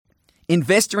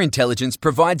Investor Intelligence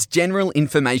provides general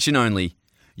information only.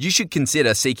 You should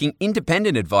consider seeking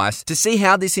independent advice to see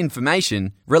how this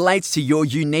information relates to your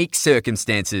unique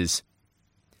circumstances.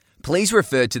 Please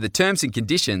refer to the terms and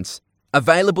conditions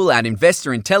available at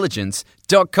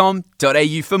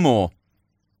investorintelligence.com.au for more.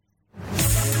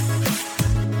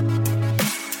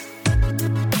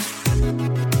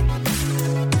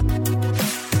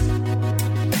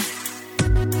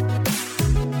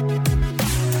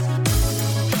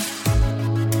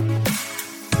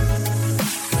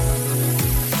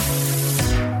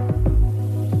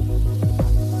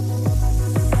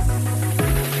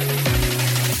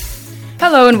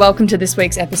 Hello and welcome to this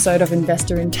week's episode of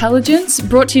Investor Intelligence,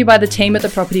 brought to you by the team at the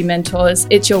Property Mentors.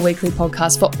 It's your weekly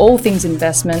podcast for all things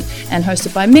investment and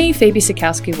hosted by me, Phoebe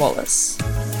Sikowski-Wallace.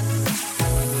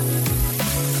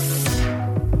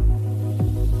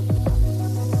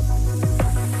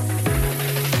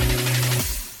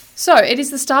 So it is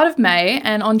the start of May,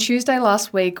 and on Tuesday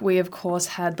last week, we of course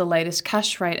had the latest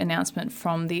cash rate announcement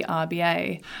from the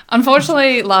RBA.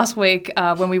 Unfortunately, last week,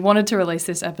 when we wanted to release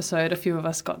this episode, a few of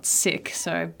us got sick,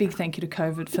 so big thank you to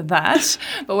COVID for that.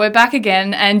 But we're back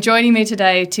again, and joining me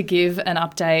today to give an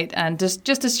update and just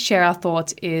to share our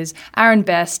thoughts is Aaron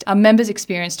Best, our Members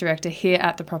Experience Director here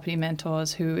at the Property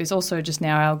Mentors, who is also just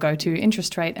now our go-to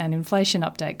interest rate and inflation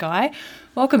update guy.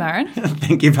 Welcome, Aaron.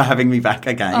 Thank you for having me back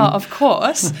again. Oh, of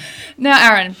course.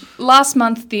 Now, Aaron, last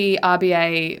month the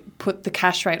RBA put the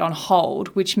cash rate on hold,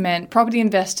 which meant property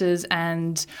investors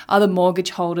and other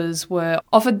mortgage holders were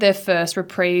offered their first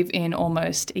reprieve in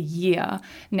almost a year.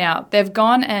 Now, they've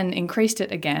gone and increased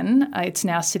it again. It's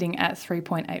now sitting at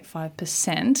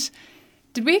 3.85%.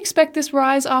 Did we expect this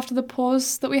rise after the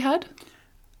pause that we had?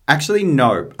 Actually,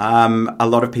 no. A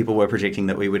lot of people were predicting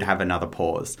that we would have another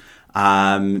pause.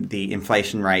 The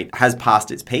inflation rate has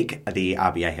passed its peak. The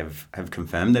RBA have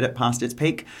confirmed that it passed its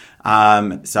peak.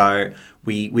 So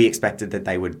we expected that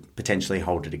they would potentially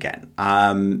hold it again.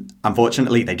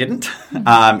 Unfortunately, they didn't.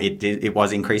 It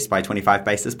was increased by 25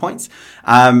 basis points.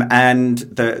 And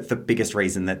the biggest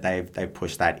reason that they've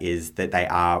pushed that is that they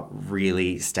are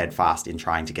really steadfast in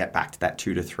trying to get back to that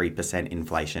 2 to 3%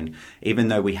 inflation. Even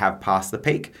though we have passed the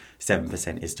peak,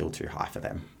 7% is still too high for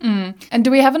them. And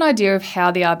do we have an idea of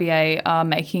how the RBA are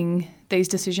making these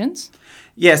decisions?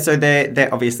 Yeah, so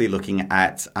they're obviously looking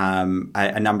at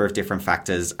a number of different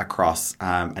factors across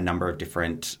a number of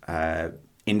different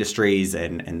industries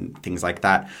and things like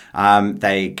that.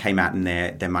 They came out in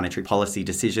their monetary policy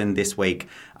decision this week,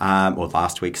 or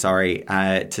last week,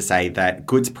 to say that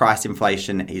goods price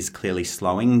inflation is clearly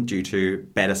slowing due to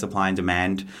better supply and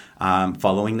demand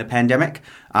following the pandemic.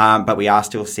 But we are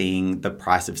still seeing the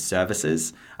price of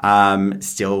services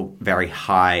still very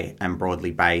high and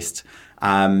broadly based.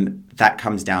 That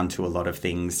comes down to a lot of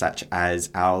things such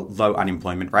as our low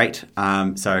unemployment rate.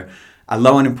 So a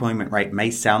low unemployment rate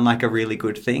may sound like a really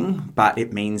good thing, but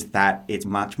it means that it's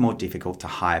much more difficult to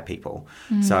hire people.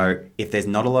 So if there's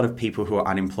not a lot of people who are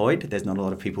unemployed, there's not a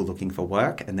lot of people looking for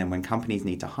work. And then when companies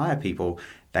need to hire people,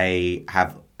 they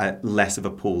have less of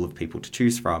a pool of people to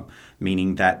choose from,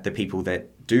 meaning that the people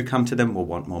that do come to them will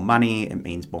want more money. It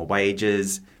means more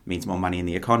wages, it means more money in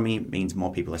the economy, it means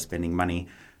more people are spending money,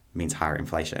 it means higher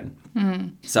inflation.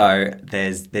 So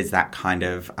there's that kind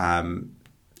of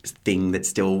thing that's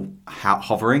still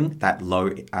hovering. That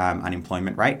low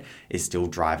unemployment rate is still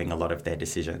driving a lot of their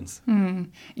decisions.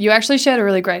 You actually shared a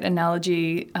really great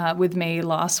analogy with me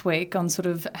last week on sort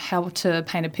of how to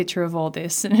paint a picture of all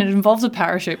this, and it involves a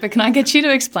parachute. But can I get you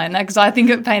to explain that? Because I think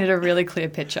it painted a really clear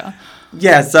picture.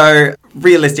 Yeah, so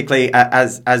realistically,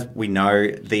 as we know,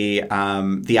 the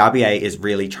RBA is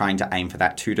really trying to aim for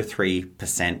that 2 to 3%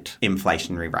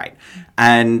 inflationary rate.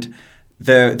 And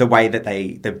the way that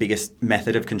the biggest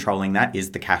method of controlling that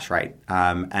is the cash rate.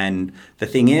 And the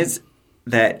thing is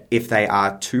that if they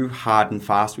are too hard and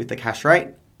fast with the cash rate,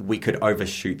 we could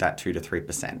overshoot that 2 to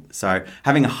 3%. So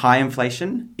having a high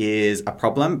inflation is a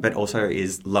problem, but also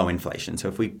is low inflation. So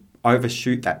if we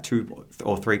overshoot that 2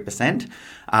 or 3%,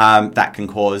 that can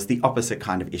cause the opposite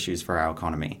kind of issues for our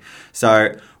economy.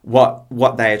 So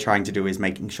what they are trying to do is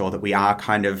making sure that we are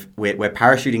we're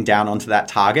parachuting down onto that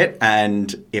target,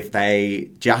 and if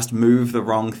they just move the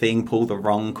wrong thing, pull the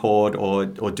wrong cord, or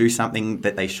do something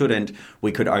that they shouldn't,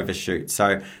 we could overshoot.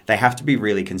 So they have to be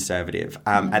really conservative.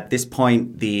 At this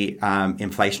point, the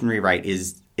inflationary rate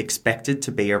is expected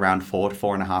to be around 4 to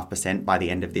 4.5% by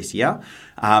the end of this year,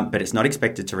 but it's not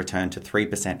expected to return to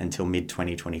 3% until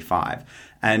mid-2025.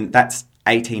 And that's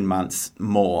 18 months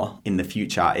more in the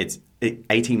future.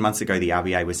 18 months ago, the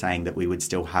RBA was saying that we would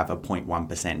still have a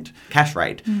 0.1% cash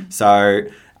rate. So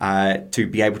to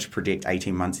be able to predict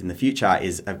 18 months in the future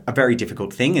is a very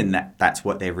difficult thing, and that's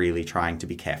what they're really trying to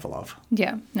be careful of.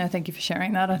 Yeah, no, thank you for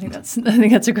sharing that. I think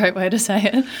that's a great way to say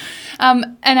it.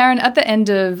 And Aaron, at the end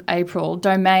of April,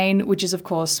 Domain, which is of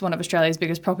course one of Australia's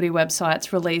biggest property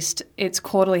websites, released its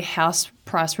quarterly house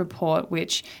price report,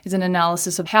 which is an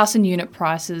analysis of house and unit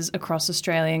prices across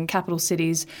Australian capital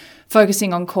cities,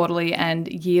 focusing on quarterly and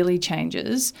yearly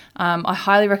changes. I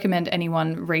highly recommend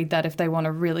anyone read that if they want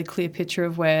a really clear picture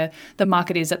of where the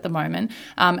market is at the moment.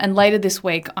 And later this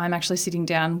week, I'm actually sitting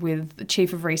down with the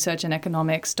Chief of Research and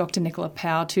Economics, Dr. Nicola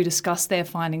Powell, to discuss their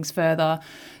findings further.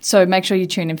 So make sure you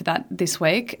tune in for that this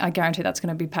week. I guarantee that's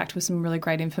going to be packed with some really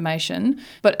great information.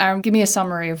 But Aaron, give me a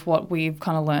summary of what we've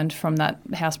kind of learned from that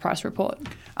house price report.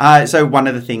 So one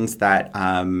of the things that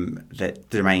that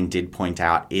Domain did point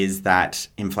out is that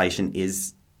inflation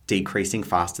is decreasing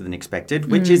faster than expected,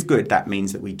 which is good. That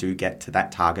means that we do get to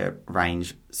that target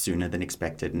range sooner than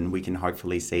expected, and we can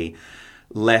hopefully see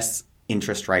less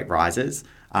interest rate rises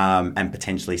and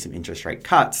potentially some interest rate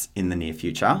cuts in the near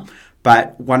future.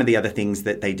 But one of the other things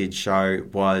that they did show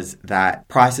was that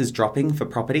prices dropping for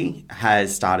property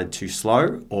has started to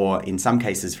slow, or in some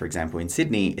cases, for example, in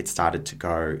Sydney, it started to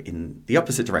go in the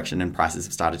opposite direction and prices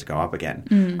have started to go up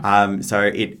again. So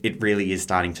it really is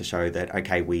starting to show that,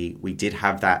 okay, we did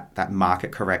have that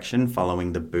market correction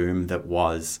following the boom that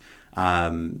was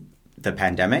the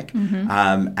pandemic.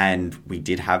 And we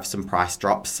did have some price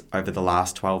drops over the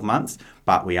last 12 months,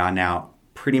 but we are now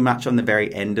pretty much on the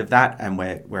very end of that, and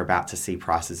we're about to see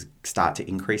prices start to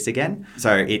increase again.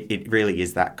 So it really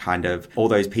is that kind of all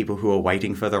those people who are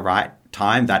waiting for the right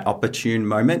time, that opportune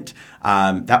moment.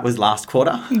 That was last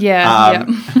quarter. Yeah.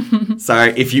 So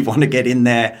if you want to get in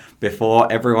there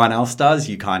before everyone else does,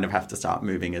 you kind of have to start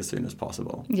moving as soon as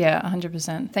possible. Yeah,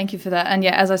 100%. Thank you for that. And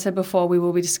yeah, as I said before, we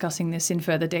will be discussing this in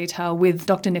further detail with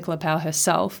Dr. Nicola Powell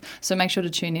herself. So make sure to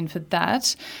tune in for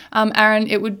that. Aaron,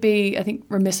 it would be, I think,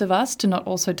 remiss of us to not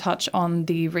also touch on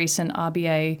the recent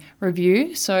RBA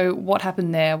review. So what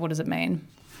happened there? What does it mean?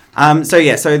 So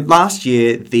last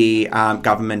year, the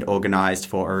government organised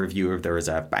for a review of the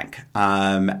Reserve Bank,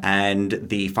 and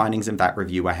the findings of that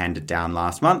review were handed down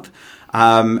last month.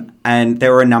 And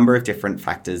there were a number of different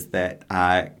factors that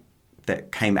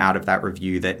came out of that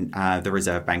review that the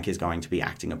Reserve Bank is going to be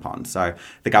acting upon. So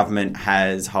the government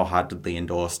has wholeheartedly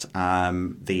endorsed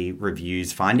the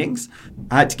review's findings.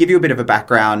 To give you a bit of a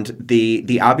background, the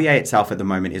RBA itself at the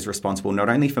moment is responsible not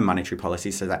only for monetary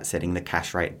policy, so that's setting the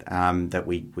cash rate that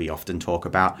we often talk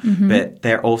about, but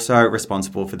they're also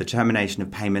responsible for the determination of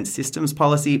payment systems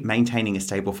policy, maintaining a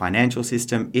stable financial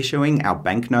system, issuing our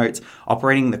banknotes,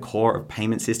 operating the core of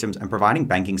payment systems, and providing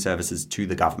banking services to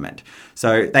the government.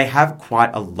 So they have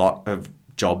quite a lot of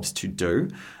jobs to do.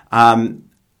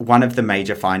 One of the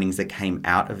major findings that came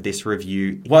out of this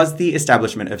review was the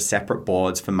establishment of separate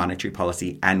boards for monetary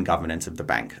policy and governance of the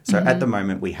bank. So at the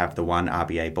moment, we have the one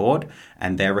RBA board,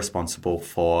 and they're responsible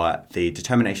for the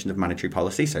determination of monetary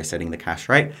policy, so setting the cash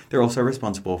rate. They're also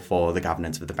responsible for the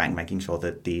governance of the bank, making sure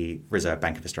that the Reserve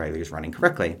Bank of Australia is running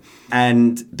correctly.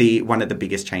 And one of the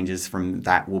biggest changes from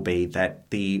that will be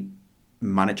that the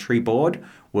monetary board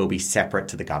will be separate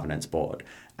to the governance board.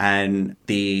 And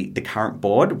the current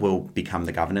board will become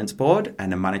the governance board,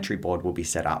 and a monetary board will be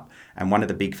set up. And one of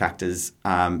the big factors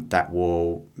that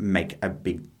will make a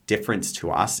big difference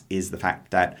to us is the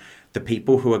fact that the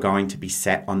people who are going to be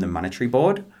set on the monetary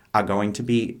board are going to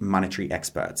be monetary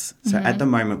experts. So at the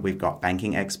moment, we've got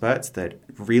banking experts that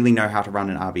really know how to run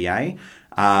an RBA,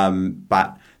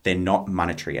 but they're not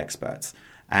monetary experts.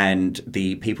 And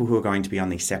the people who are going to be on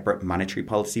the separate monetary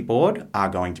policy board are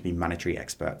going to be monetary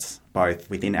experts, both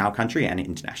within our country and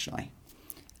internationally.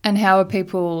 And how are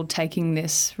people taking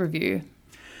this review?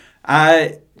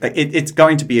 It's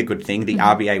going to be a good thing. The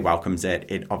RBA welcomes it.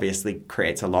 It obviously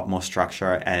creates a lot more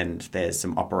structure, and there's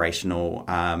some operational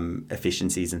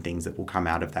efficiencies and things that will come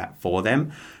out of that for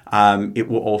them. It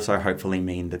will also hopefully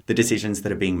mean that the decisions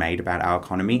that are being made about our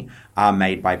economy are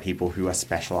made by people who are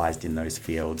specialised in those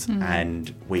fields.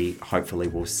 And we hopefully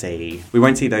will see, we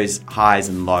won't see those highs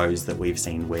and lows that we've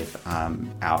seen with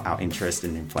our interest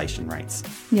and inflation rates.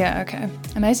 Yeah, okay.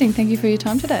 Amazing. Thank you for your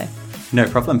time today. No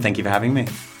problem. Thank you for having me.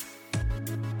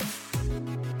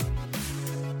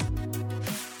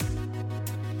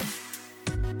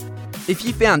 If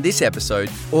you found this episode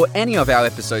or any of our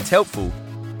episodes helpful,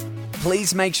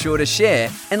 please make sure to share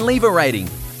and leave a rating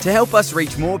to help us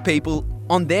reach more people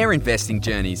on their investing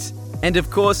journeys. And of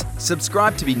course,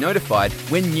 subscribe to be notified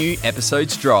when new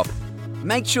episodes drop.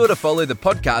 Make sure to follow the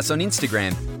podcast on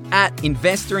Instagram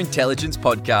 @Investor Intelligence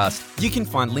Podcast. You can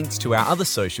find links to our other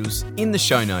socials in the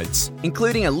show notes,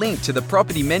 including a link to the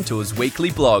Property Mentors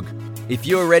weekly blog. If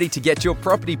you're ready to get your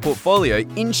property portfolio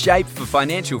in shape for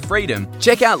financial freedom,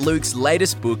 check out Luke's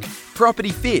latest book,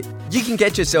 Property Fit. You can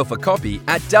get yourself a copy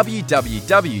at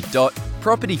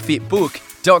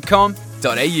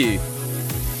www.propertyfitbook.com.au.